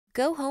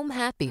Go home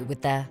happy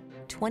with the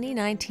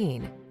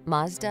 2019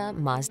 Mazda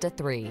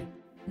Mazda3.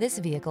 This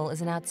vehicle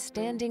is an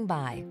outstanding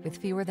buy with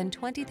fewer than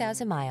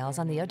 20,000 miles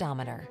on the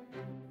odometer.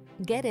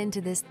 Get into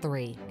this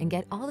 3 and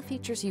get all the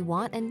features you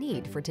want and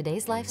need for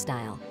today's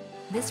lifestyle.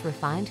 This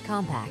refined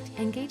compact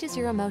engages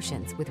your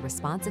emotions with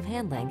responsive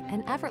handling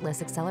and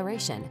effortless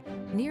acceleration,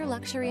 near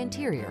luxury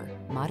interior,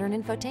 modern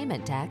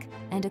infotainment tech,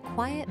 and a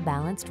quiet,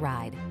 balanced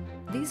ride.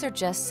 These are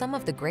just some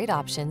of the great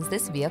options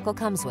this vehicle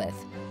comes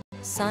with: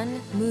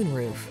 sun,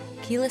 moonroof,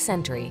 keyless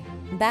entry,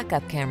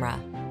 backup camera,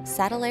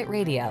 satellite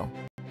radio,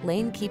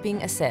 lane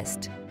keeping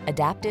assist,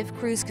 adaptive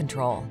cruise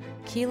control,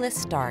 keyless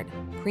start,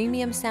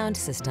 premium sound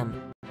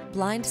system,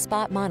 blind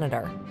spot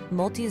monitor,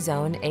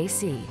 multi-zone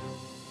AC.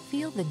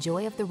 Feel the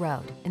joy of the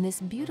road in this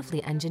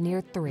beautifully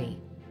engineered 3.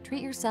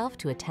 Treat yourself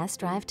to a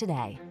test drive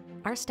today.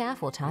 Our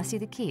staff will toss you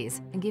the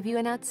keys and give you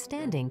an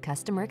outstanding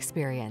customer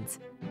experience.